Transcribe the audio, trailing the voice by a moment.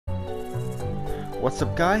What's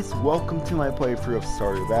up guys, welcome to my playthrough of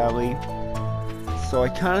Stardew Valley. So I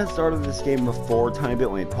kind of started this game before Tiny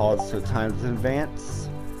Bit when I paused so times in advance.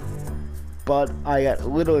 But I got a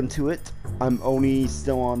little into it. I'm only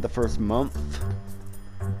still on the first month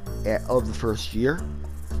of the first year.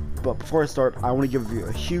 But before I start, I want to give you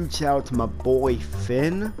a huge shout out to my boy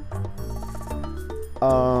Finn.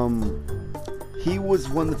 He was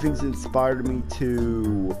one of the things that inspired me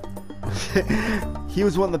to... he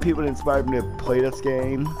was one of the people that inspired me to play this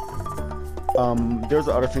game. There's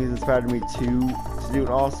other things that inspired me to do it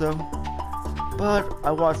also. But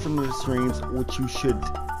I watched some of the streams, which you should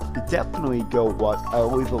definitely go watch.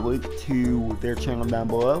 I'll leave a link to their channel down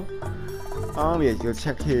below. Yeah, go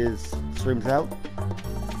check his streams out.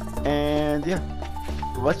 And yeah,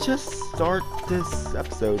 let's just start this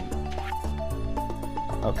episode.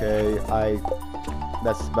 Okay,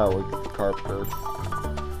 that's about like the carpenter.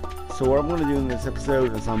 So what I'm going to do in this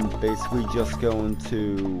episode is I'm basically just going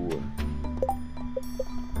to...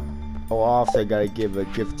 Oh, also I gotta give a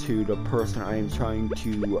gift to the person I am trying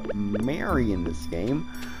to marry in this game,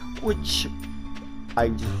 which I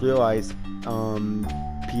just realized,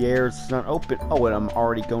 Pierre's not open. Oh, and I'm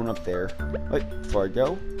already going up there. Wait, before I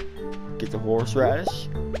go, get the horseradish.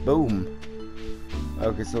 Boom.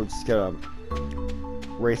 Okay, so just gotta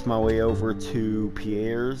race my way over to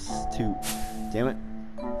Pierre's to... Damn it.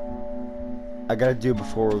 I gotta do it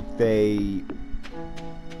before they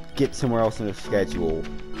get somewhere else in the schedule.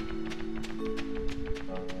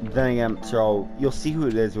 Then again, so you'll see who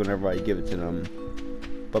it is whenever I give it to them.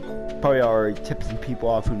 But probably already tipped some people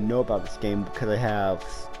off who know about this game because I have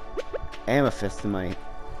amethyst in my...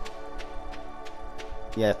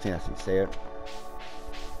 Yeah, I think I should say it.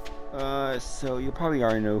 So you probably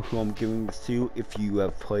already know who I'm giving this to if you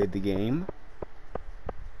have played the game.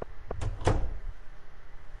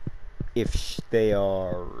 If they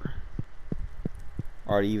are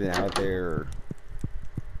even out there.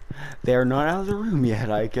 They're not out of the room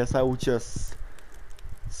yet. I guess I will just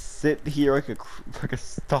sit here like a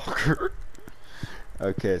stalker.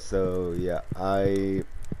 Okay, so yeah,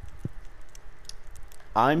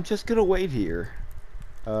 I'm just gonna wait here.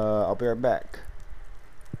 I'll be right back.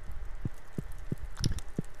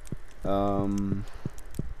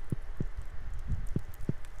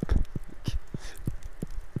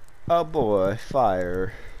 Oh boy,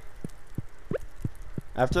 fire.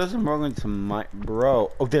 After this, I'm going to my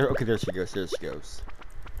bro. Oh, there. Okay, there she goes. There she goes.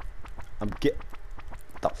 What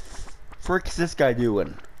the frick is this guy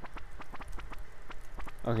doing?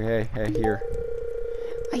 Okay, hey, here.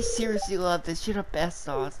 I seriously love this. You're the best,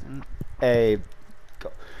 Austin. Hey, go.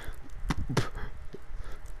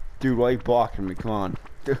 Dude, why are you blocking me? Come on.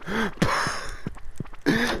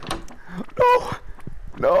 No,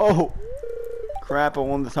 no. Crap! I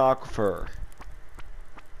wanted to talk with her.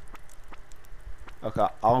 Okay,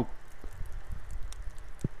 I'll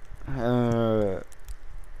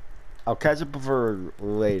catch up with her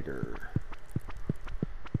later.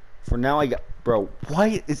 For now, bro.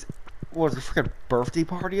 Why was a freaking birthday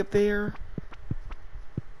party up there?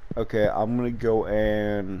 Okay, I'm gonna go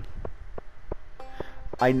and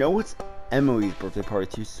I know it's Emily's birthday party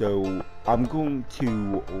too, so I'm going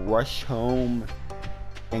to rush home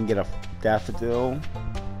and get a daffodil.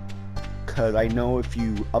 Cause I know if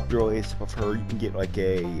you up your relationship with her, you can get like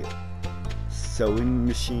a sewing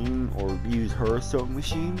machine or use her sewing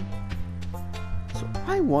machine. So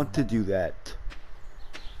I want to do that.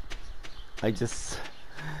 I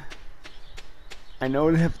know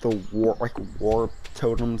they have the warp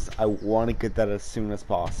totems. I want to get that as soon as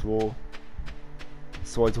possible,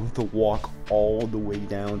 so I don't have to walk all the way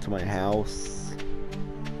down to my house.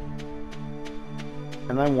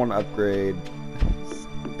 And I want to upgrade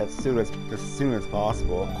as soon as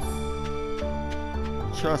possible.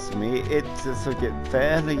 Trust me, it's just will get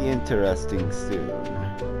very interesting soon.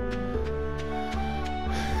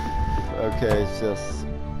 Okay, it's just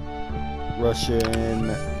rush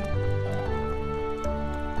in.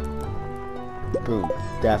 Boom,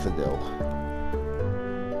 daffodil.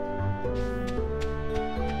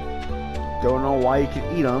 Don't know why you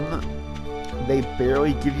can eat them. They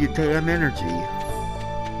barely give you damn energy.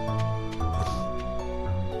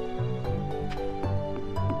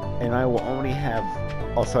 And I will only have...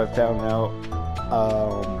 Also, I found out,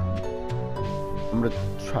 I'm gonna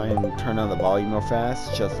try and turn down the volume real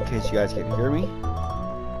fast, just in case you guys can hear me.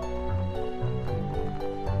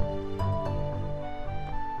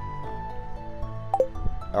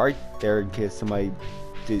 Alright, there, in case some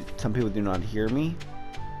people do not hear me.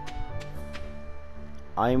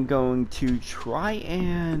 I am going to try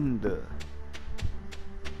and...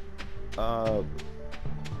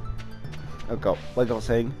 okay, like I was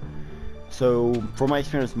saying, So, from my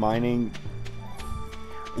experience mining,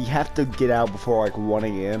 you have to get out before like 1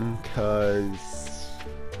 a.m. because,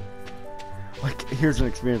 like, here's an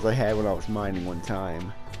experience I had when I was mining one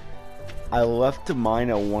time. I left to mine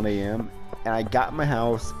at 1 a.m. and I got in my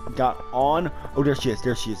house, got on. Oh, there she is,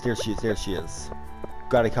 there she is, there she is, there she is.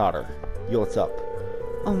 Got it, caught her. Yo, what's up?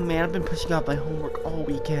 Oh man, I've been pushing out my homework all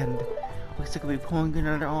weekend. Looks like I'll be pulling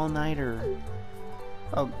another all-nighter.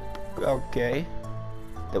 Oh, okay.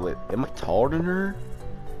 Wait, am I taller than her?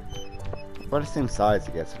 We're the same size,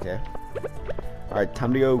 I guess, okay. Alright,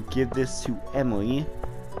 time to go give this to Emily.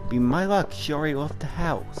 Be my luck, she already left the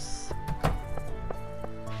house.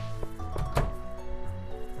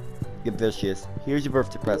 Yep, there she is. Here's your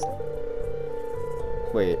birthday present.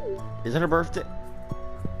 Wait, is it her birthday?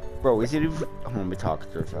 Bro, is it even... I'm gonna be talking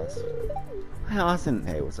to her fast. Hey, Austin.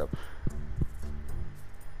 Hey, what's up?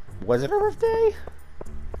 Was it her birthday?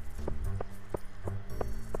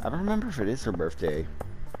 I don't remember if it is her birthday.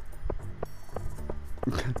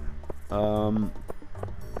 Damn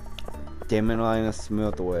it, Linus,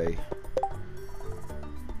 move the way.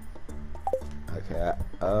 Okay,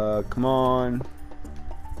 come on.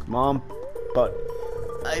 Come on, but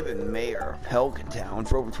I've been mayor of Pelican Town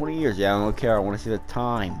for over 20 years. Yeah, I don't care. I want to see the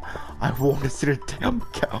time. I want to see the damn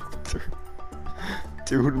calendar.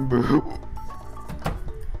 Dude, move.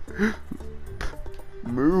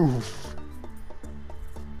 Move.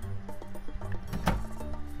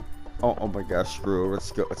 Oh my gosh, screw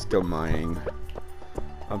it. Let's go mining.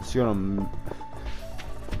 I'm just gonna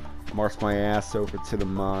march my ass over to the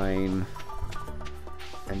mine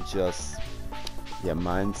and just, yeah,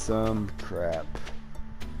 mine some crap.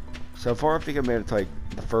 So far, I think I made it to, like,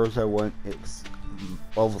 the first I went, it was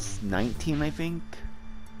level 19, I think.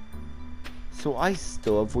 So I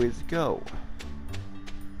still have ways to go.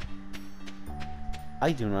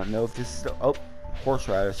 I do not know if this is, oh,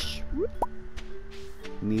 horseradish.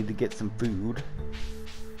 Need to get some food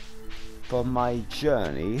for my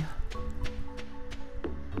journey.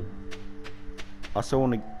 Also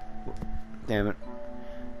want to, damn it.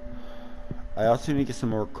 I also need to get some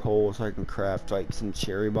more coal so I can craft like some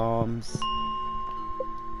cherry bombs.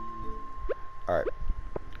 Alright.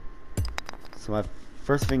 So my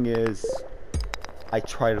first thing is I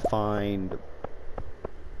try to find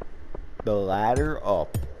the ladder. Oh,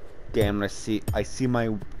 damn it, I see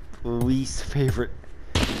my least favorite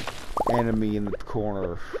enemy in the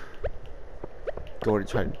corner. Going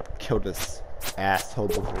to try and kill this asshole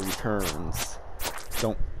before he turns.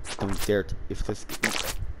 Don't dare to, if this,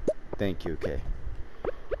 thank you, okay.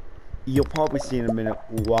 You'll probably see in a minute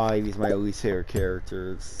why these are my least favorite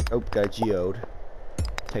characters. Oh, got a geode.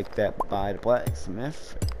 Take that by the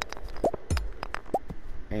blacksmith.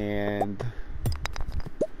 And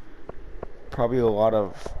probably a lot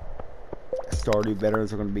of Stardew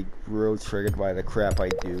veterans are going to be real triggered by the crap I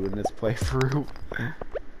do in this playthrough.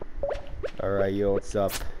 Alright, yo, what's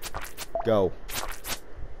up? Go.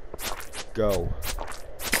 Go.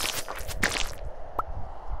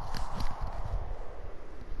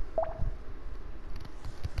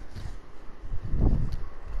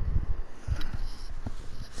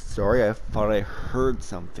 Sorry, I thought I heard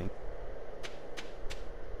something.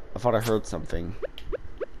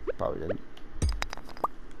 Probably didn't.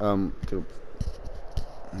 The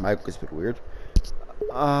mic was a bit weird.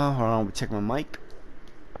 Hold on, let me check my mic.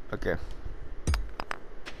 Okay.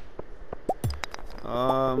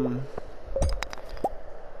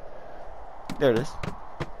 There it is.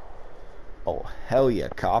 Oh, hell yeah,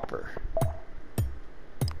 copper.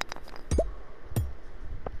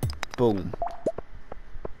 Boom.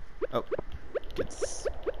 Oh, gets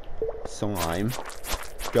some lime.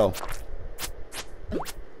 Go.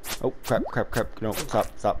 Oh, crap. No,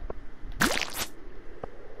 stop.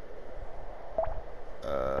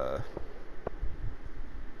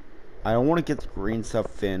 I don't want to get the green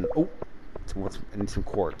stuff in. Oh, I need some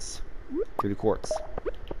quartz. Give me quartz.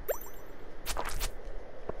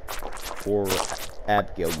 For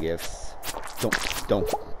Abigail gifts.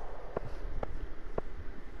 Don't.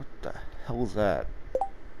 What the hell is that?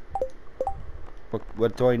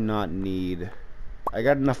 What do I not need? I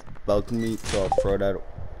got enough bug meat, so I'll throw it out.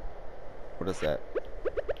 What is that?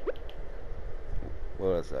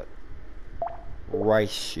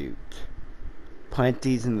 Rice shoot. Plant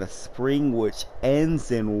these in the spring, which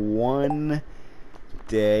ends in 1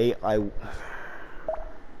 day.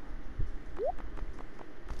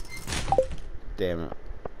 Damn it.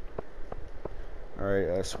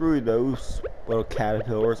 Alright, screw those little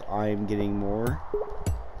caterpillars. I'm getting more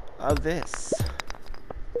of this.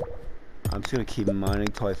 I'm just gonna keep mining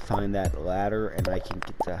until I find that ladder and I can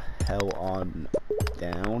get the hell on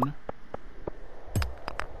down.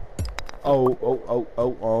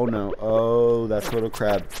 Oh no. Oh, that's little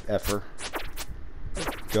crab effer.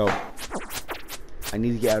 Go. I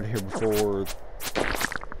need to get out of here before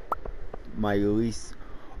my release.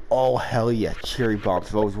 Oh, hell yeah. Cherry bombs.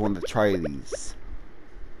 I've always wanted to try these.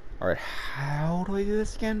 Alright, how do I do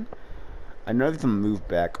this again? I know I have to move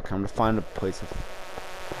back. Okay, I'm gonna find a place of...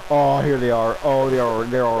 Oh, here they are. Oh,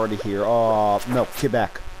 they're already here. Oh, no, get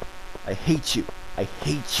back. I hate you. I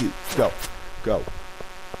hate you. Go. Go.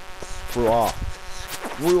 Screw off.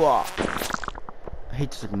 Screw off. I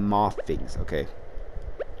hate just like moth things. Okay.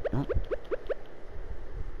 Nope.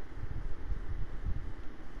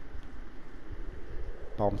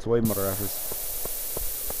 Bombs away, mother effers.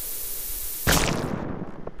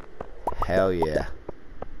 Hell yeah.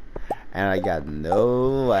 And I got no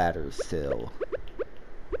ladders still.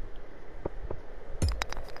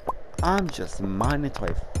 I'm just mining until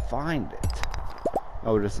I find it.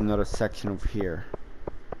 Oh, there's another section over here.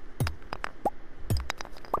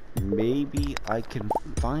 Maybe I can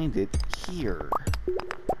find it here.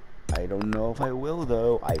 I don't know if I will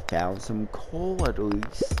though. I found some coal at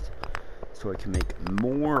least. So I can make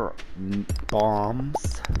more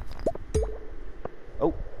bombs.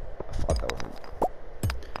 Oh,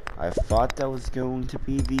 I thought that was going to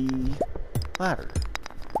be the ladder.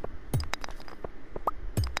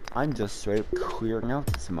 I'm just straight up clearing out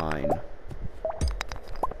this mine.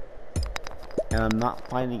 And I'm not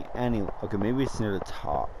finding any. Okay, maybe it's near the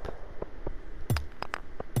top.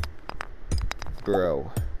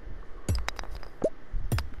 Bro.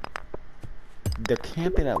 There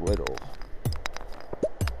can't be that little.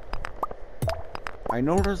 I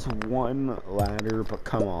know there's one ladder, but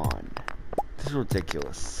come on. This is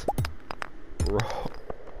ridiculous. Bro.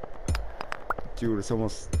 Dude, it's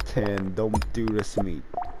almost 10. Don't do this to me.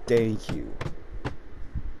 Thank you.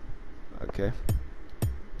 Okay.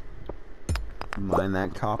 Mine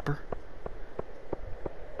that copper.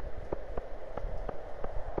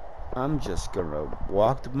 I'm just gonna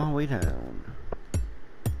walk my way down.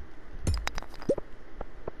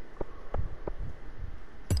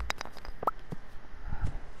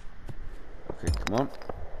 Okay, come on.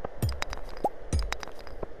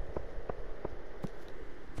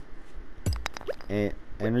 And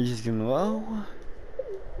energy's getting low.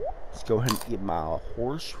 Let's go ahead and eat my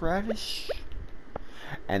horseradish.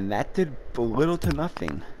 And that did little to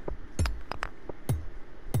nothing.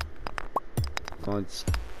 Let's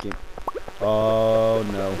get... Oh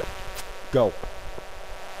no. Go.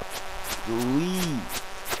 Leave.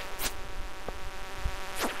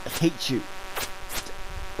 I hate you.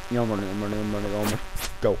 Yeah, I'm running. Oh my.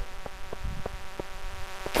 Go.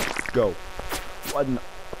 Go. What in the...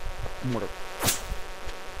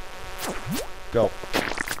 Go.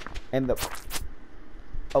 And the...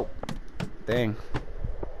 Oh. Dang.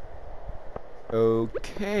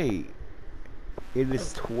 Okay. It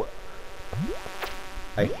is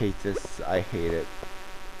I hate this. I hate it.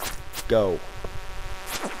 Go.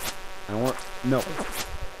 I want... No.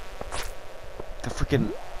 The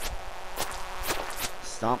freaking...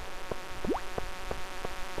 Stop.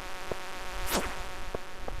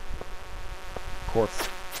 Quartz.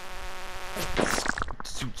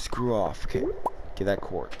 Screw off. Okay. Get that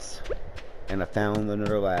quartz. And I found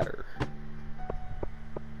another ladder.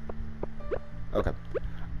 Okay.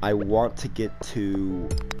 I want to get to...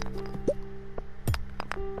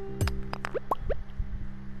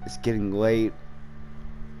 It's getting late.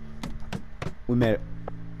 We made it.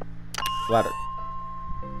 Ladder.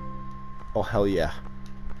 Oh, hell yeah.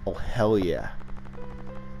 Oh, hell yeah.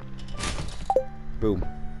 Boom.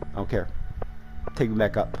 I don't care. Take me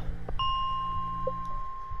back up.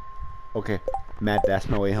 Okay. Mad dash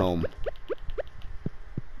my way home.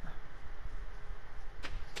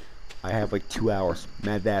 I have like 2 hours.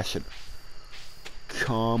 Mad dashing.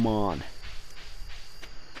 Come on.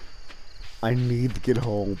 I need to get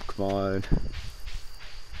home. Come on.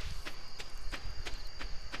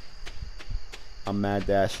 I'm mad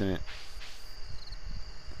dashing it.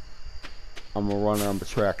 I'm a runner on the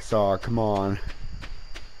track. So come on.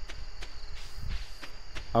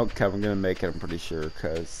 Okay, I'm gonna make it. I'm pretty sure,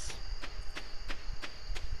 cause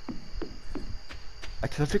I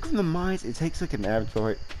think from the mines it takes like an average.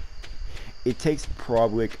 Like, it takes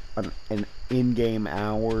probably like an in-game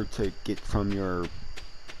hour to get from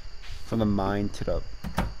the mine to the...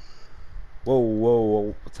 Whoa,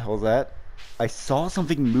 what the hell is that? I saw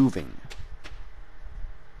something moving.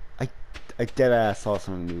 I deadass saw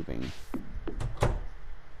something moving.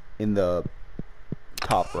 In the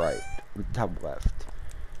top right, top left.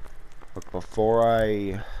 But before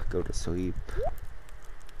I go to sleep...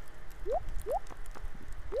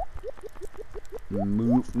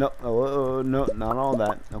 Move. No, no, not all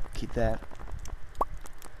that. No, keep that.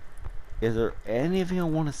 Is there anything I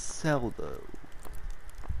want to sell though?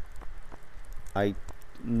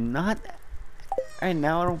 Not right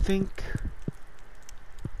now. I don't think.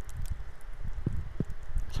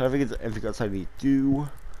 So I think it's everything else I need to do.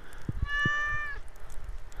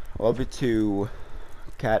 Level 2.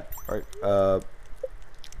 Cat. Alright.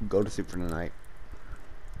 Go to sleep for the night.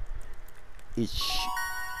 Each.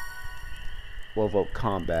 Level up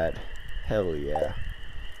combat. Hell yeah.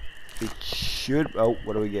 It should. Oh,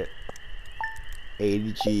 what do we get?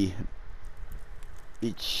 80G.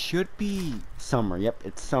 It should be summer. Yep,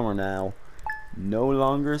 it's summer now. No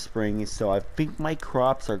longer spring, so I think my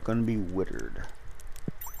crops are gonna be withered.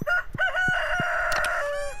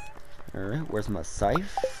 Alright, where's my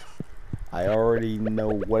scythe? I already know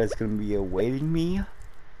what is gonna be awaiting me.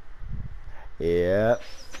 Yep.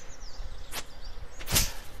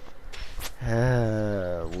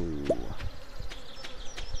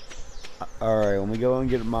 Alright, let me go and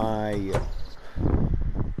get my...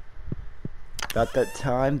 About that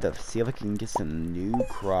time to see if I can get some new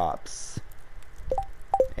crops.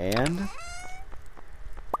 And...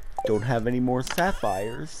 don't have any more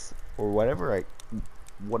sapphires. Or whatever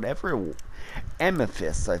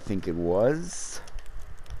amethyst I think it was.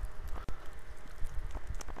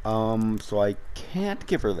 So I can't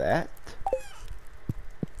give her that.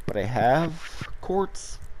 But I have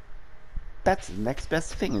quartz. That's the next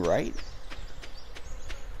best thing, right?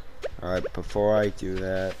 Alright, before I do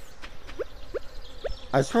that,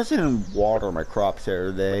 I was supposed to water my crops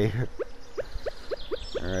every day.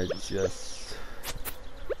 Alright, just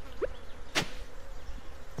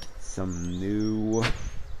some new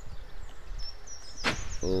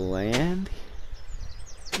land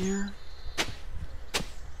here.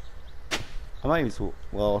 I might as well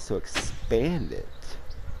also expand it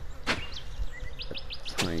a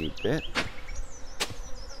tiny bit.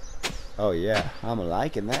 Oh yeah, I'm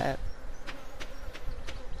liking that.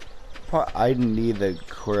 I need to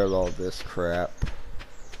clear all this crap.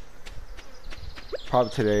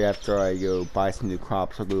 Probably today after I go buy some new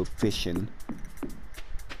crops or go fishing.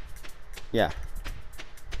 Yeah.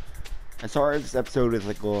 And sorry if this episode is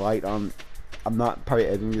like light on. I'm not probably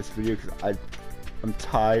editing this video because I'm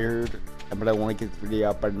tired, but I want to get this video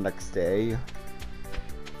out by the next day.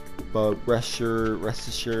 But rest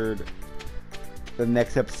assured, the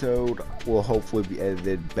next episode will hopefully be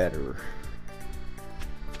edited better.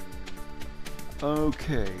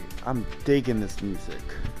 Okay, I'm digging this music.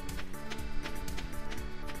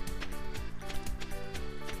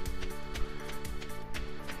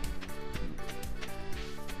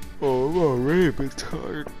 Oh, I'm already a bit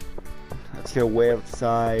tired. Let's get way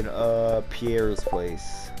outside Pierre's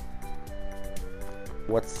place.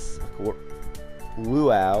 What?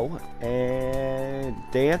 Luau and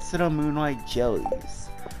Dancing on Moonlight Jellies.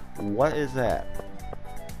 What is that?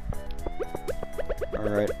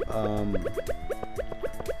 Alright,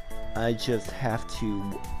 I just have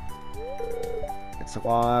to... It's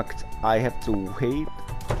locked. I have to wait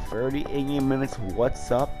 30 minutes.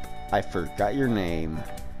 What's up? I forgot your name.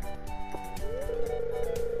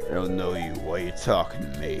 I don't know you. Why are you talking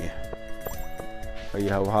to me? Oh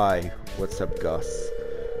yeah, hi. What's up, Gus?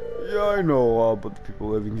 Yeah, I know all about the people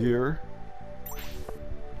living here.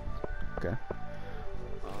 Okay.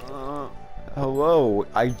 Hello.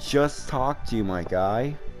 I just talked to you, my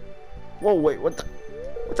guy. Whoa, wait, what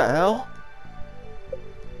the hell?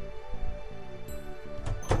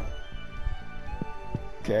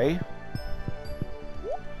 Okay.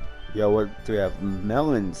 Yo, what do we have?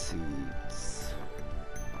 Melon seeds.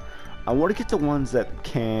 I want to get the ones that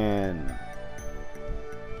can,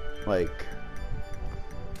 like,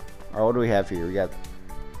 or what do we have here? We got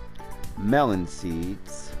melon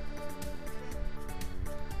seeds.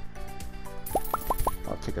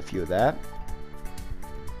 I'll take a few of that.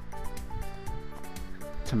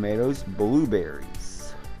 Tomatoes,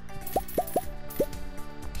 blueberries.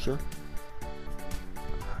 Sure.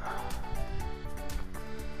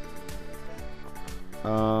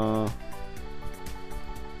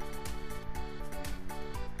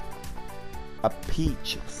 A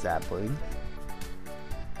peach sapling.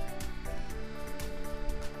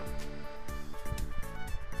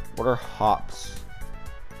 What are hops?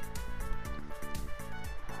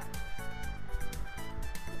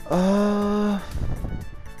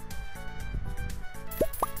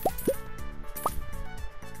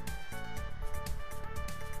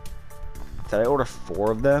 Did I order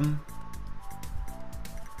 4 of them?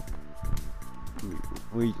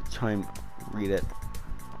 We try and read it.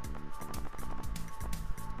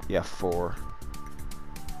 Yeah, 4.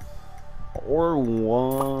 Or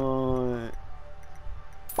 1.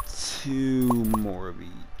 2 more of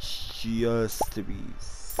each, just to be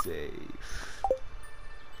safe.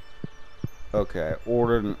 Okay,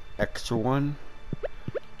 ordered an extra one.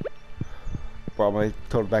 Brought my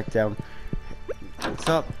total back down. What's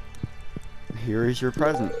up? Here is your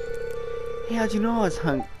present. Hey, how'd you know I was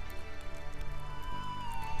hungry?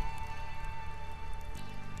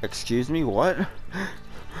 Excuse me, what?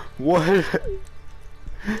 What?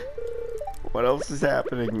 What else is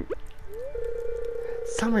happening?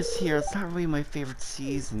 Summer's here. It's not really my favorite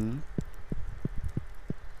season.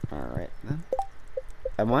 Alright then.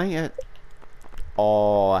 Am I at...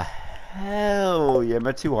 Oh, hell yeah,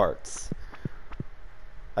 my 2 hearts.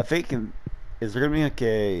 I think... Is there gonna be like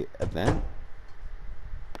a event?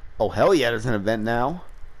 Oh, hell yeah, there's an event now.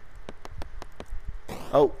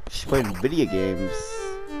 Oh, she's playing video games.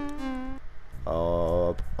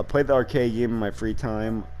 I played the arcade game in my free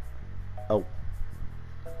time. Oh.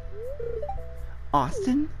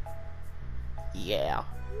 Austin? Yeah.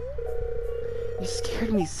 You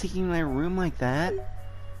scared me sneaking in my room like that.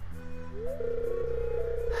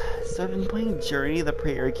 So I've been playing Journey of the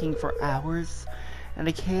Prairie King for hours, and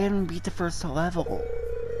I can't even beat the first level.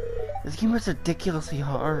 This game was ridiculously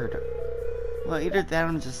hard. Well, either that or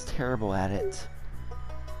I'm just terrible at it.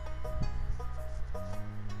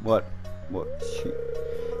 What? What? Shoot.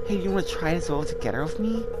 Hey, do you want to try this all together with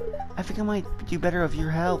me? I think I might do better with your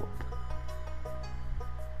help.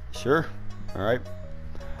 Sure. Alright.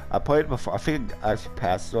 I played it before. I think I actually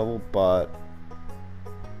passed the level, but...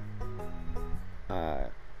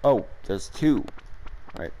 oh, there's 2.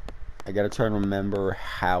 Alright. I gotta try and remember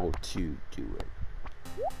how to do it.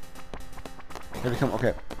 Here they come.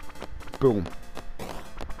 Okay. Boom.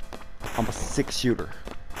 I'm a 6 shooter.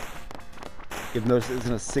 Even though this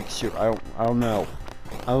isn't a 6 shooter, I don't know.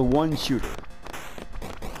 I'm a 1 shooter.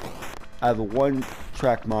 I have a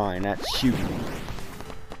 1-track mind. That's shooting.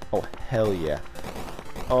 Oh hell yeah.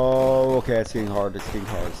 Oh, okay. It's getting hard. It's getting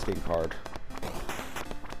hard. It's getting hard.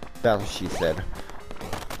 That's what she said.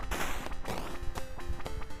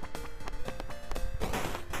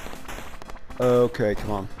 Okay,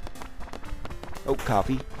 come on. Oh,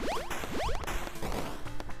 coffee.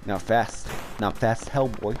 Now fast. Now fast, hell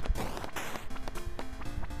boy.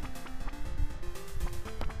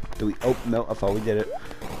 Do we? Oh no! I thought we did it.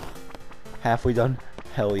 Halfway done.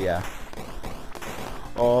 Hell yeah.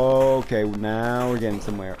 Okay, now we're getting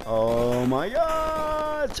somewhere. Oh my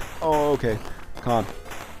gosh! Oh, okay. Come on.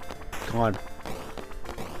 Come on.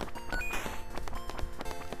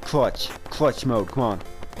 Clutch. Clutch mode. Come on.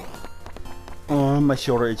 Oh, my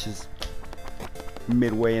shoulder itches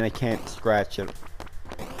midway and I can't scratch it.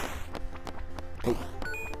 Oh.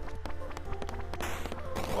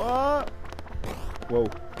 What? Whoa.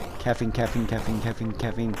 Caffeine, caffeine, caffeine, caffeine,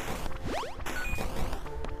 caffeine.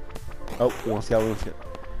 Oh, almost got one.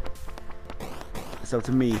 It's up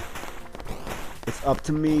to me. It's up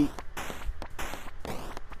to me.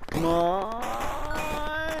 Come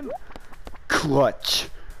on. Clutch.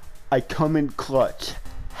 I come in clutch.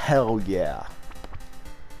 Hell yeah.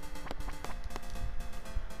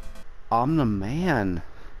 I'm the man.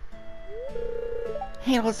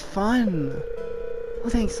 Hey, it was fun. Well,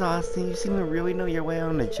 thanks, Austin. You seem to really know your way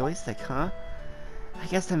on the joystick, huh? I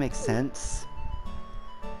guess that makes sense.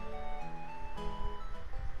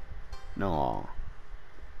 No.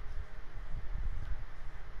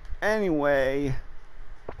 Anyway.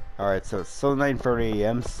 Alright, so it's still 9:30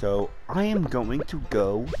 AM, so I am going to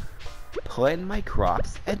go plant my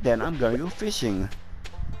crops, and then I'm gonna go fishing.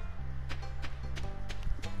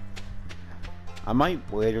 I might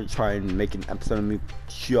later try and make an episode of me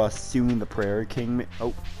just doing the Prairie King.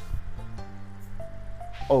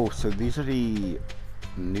 Oh, so these are the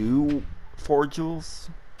new forageals?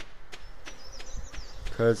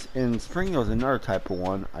 Because in spring there was another type of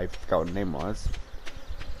one, I forgot what the name was.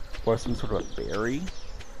 Or some sort of a berry.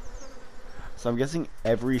 So I'm guessing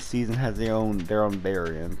every season has their own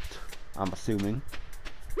variant, I'm assuming.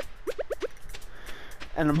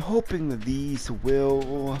 And I'm hoping that these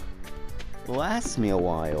will last me a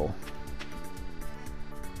while.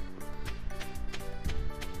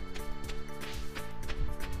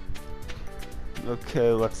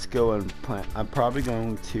 Okay, let's go and plant. I'm probably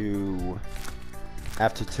going to,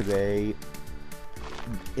 after today,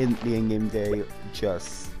 in the in-game day,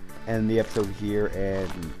 just end the episode here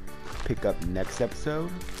and pick up next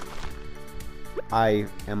episode. I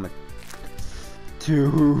am a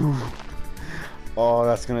 2. Oh,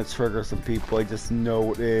 that's gonna trigger some people. I just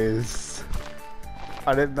know it is.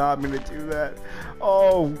 I did not mean to do that.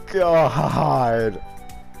 Oh god.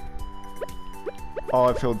 Oh,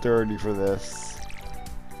 I feel dirty for this.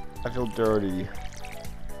 I feel dirty.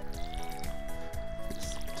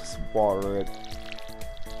 Just water it.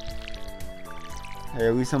 Hey,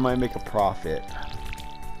 at least I might make a profit.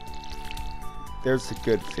 There's a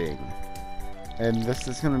good thing. And this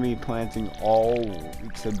is gonna be planting all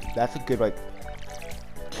week, so that's a good like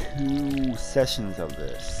 2 sessions of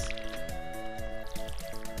this.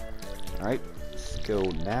 Alright, let's go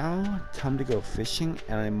now. Time to go fishing,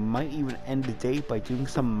 and I might even end the day by doing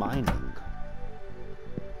some mining.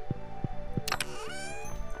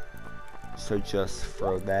 So just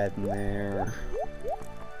throw that in there.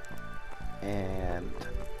 And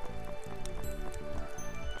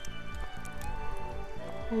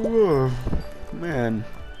oh, man.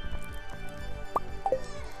 I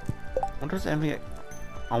wonder if any.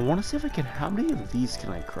 I want to see if I can. How many of these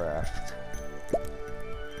can I craft?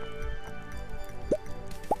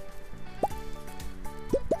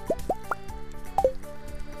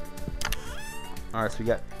 Alright, so we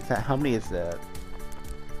got. Is that how many is that?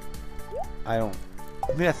 I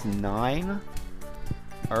think that's 9.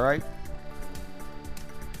 Alright.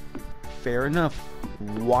 Fair enough.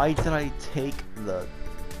 Why did I take the...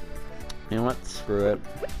 You know what? Screw it.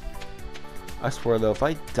 I swear though, if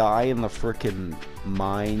I die in the frickin'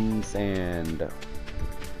 mines and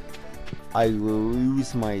I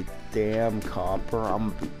lose my damn copper, I'm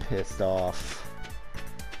gonna be pissed off.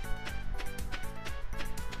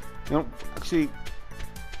 You know, actually,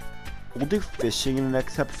 we'll do fishing in the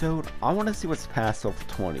next episode. I want to see what's past level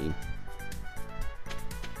 20.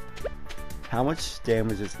 How much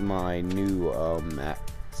damage does my new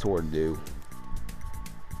sword do?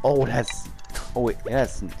 Oh, it has. Oh, it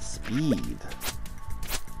has speed.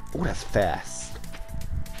 Oh, that's fast.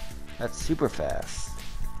 That's super fast.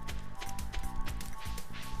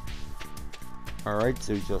 Alright,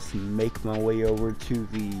 so just make my way over to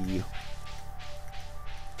the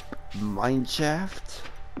mine shaft.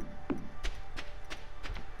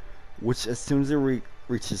 Which, as soon as it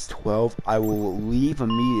reaches 12, I will leave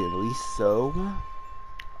immediately so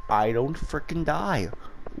I don't frickin' die.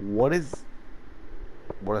 What is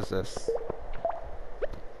this?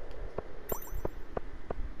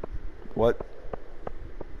 What?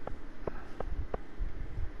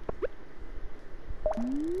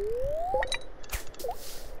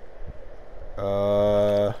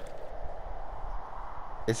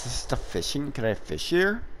 Is this the fishing? Can I fish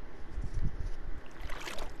here?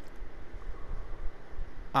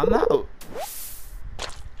 I'm not.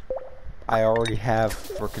 I already have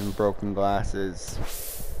frickin' broken glasses.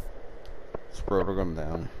 Let's rotor them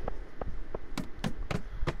down.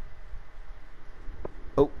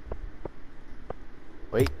 Oh.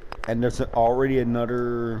 Wait. And there's already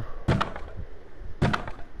another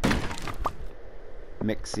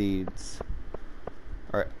mixed seeds.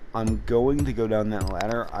 Alright. I'm going to go down that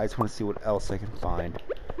ladder. I just want to see what else I can find.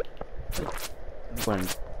 I'm going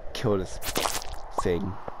to kill this thing.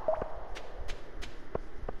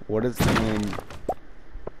 What is in...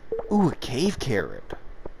 Ooh, a cave carrot.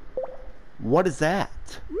 What is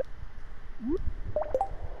that?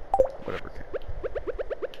 Whatever.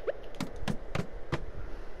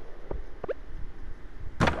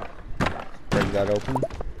 Break that open.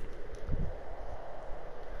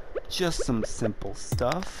 Just some simple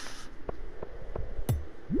stuff.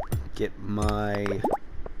 Get my...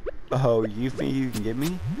 Oh, you think you can get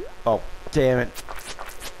me? Oh, damn it.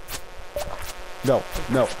 No,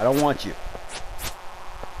 no, I don't want you.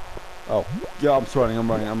 Oh, yeah, I'm running.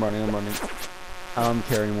 I don't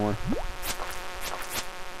care anymore.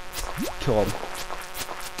 Kill him.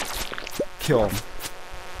 Kill him.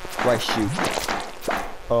 Right shoot.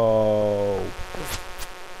 Oh.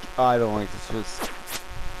 I don't like this.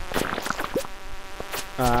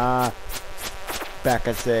 Back,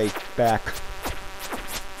 I say. Back.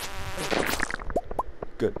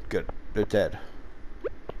 Good, good. They're dead.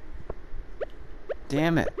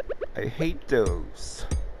 Damn it. I hate those.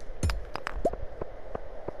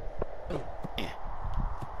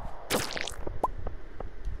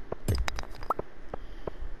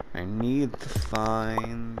 I need to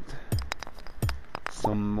find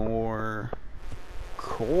some more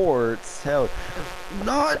quartz. Hell,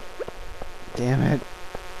 not. Damn it.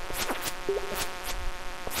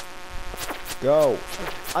 Go.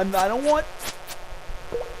 I don't want.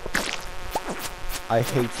 I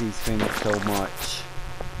hate these things so much.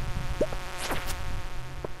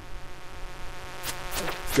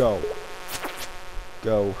 Go.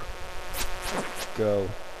 Go. Go.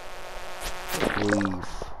 Leave.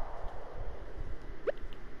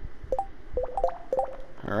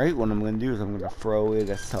 Alright, what I'm going to do is I'm going to throw in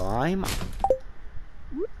a slime.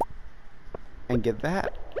 And get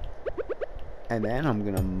that. And then I'm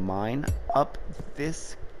going to mine up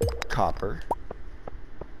this copper.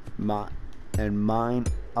 And mine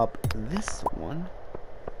up this one.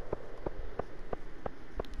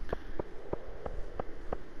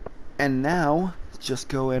 And now, just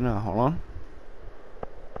go in, hold on.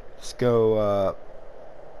 Just go,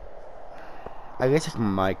 I guess it's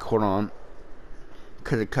my mic, hold on.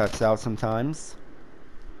 Because it cuts out sometimes.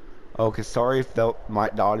 Okay, sorry if my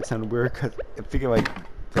audio sounded weird, because I think it like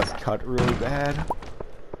just cut really bad.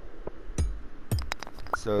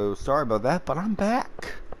 So, sorry about that, but I'm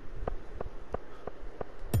back.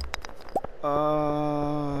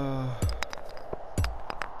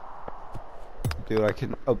 Dude, I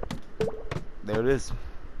can, oh, there it is.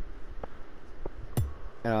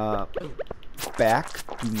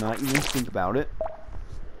 Back, do not even think about it.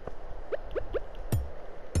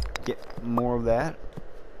 Get more of that.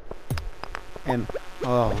 And,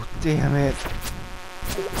 oh, damn it.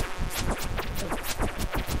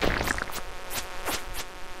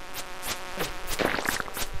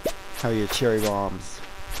 How are your cherry bombs?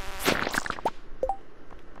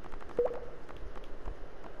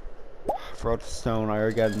 Throw the stone, I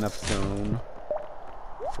already got enough stone.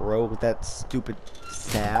 Throw that stupid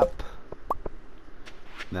sap.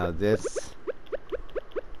 Now this.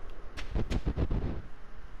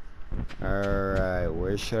 Alright,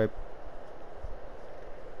 where should I...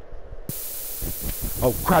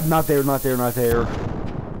 Oh crap, not there, not there, not there.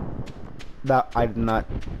 That, I did not...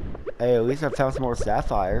 Hey, at least I found some more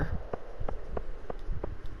sapphire.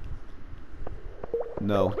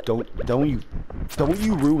 No, don't you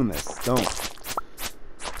ruin this.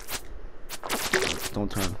 Don't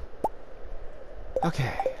turn.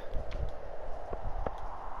 Okay.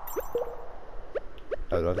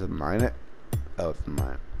 Oh, do I have to mine it? Oh, it's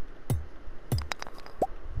mine.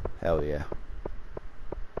 Hell yeah.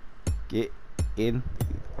 Get in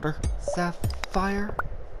the water, sapphire.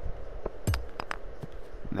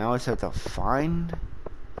 Now I just have to find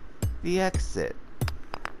the exit,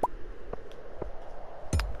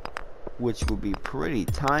 which will be pretty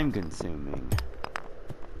time consuming.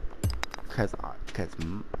 Cause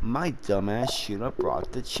my dumbass should have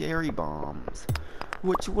brought the cherry bombs,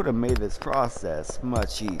 which would have made this process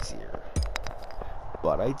much easier.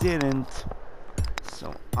 But I didn't.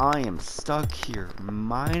 So I am stuck here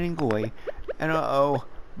mining away, and uh-oh,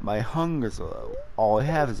 my hunger's low. All I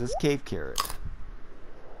have is this cave carrot.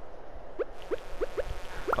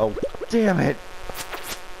 Oh, damn it!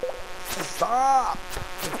 Stop!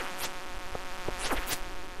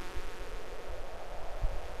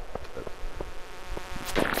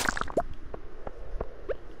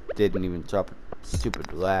 Didn't even drop a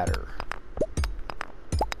stupid ladder.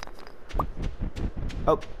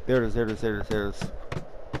 Oh, there it is, there it is, there it is, there it is.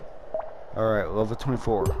 Alright, level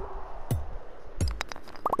 24.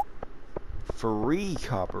 3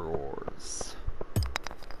 copper ores.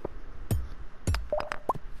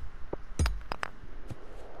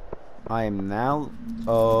 I am now...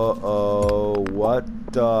 what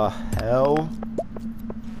the hell?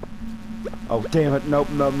 Oh, damn it, nope,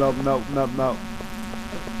 nope, nope, nope, nope, nope.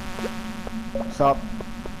 Stop.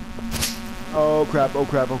 Oh crap, oh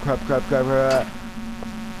crap, oh crap, crap, crap, crap.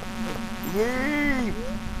 Yay!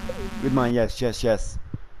 Good mine, yes, yes, yes.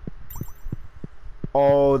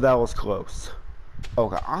 Oh, that was close.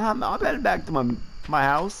 Okay, I'm heading back to my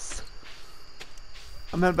house.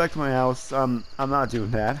 I'm heading back to my house. I'm not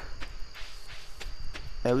doing that.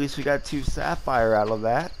 At least we got 2 sapphire out of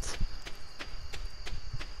that.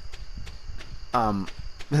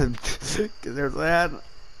 There's that.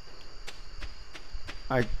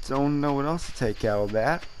 I don't know what else to take out of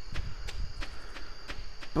that.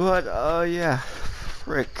 But, yeah.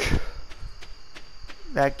 Frick.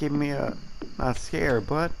 That gave me a... not scare,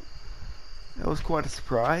 but... that was quite a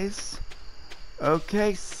surprise.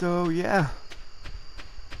 Okay, so, yeah.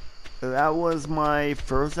 That was my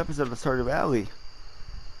first episode of Stardew Valley.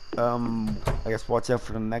 I guess watch out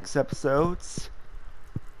for the next episodes.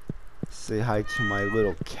 Say hi to my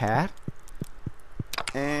little cat.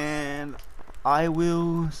 And... I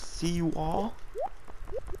will see you all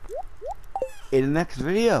in the next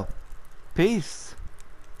video. Peace.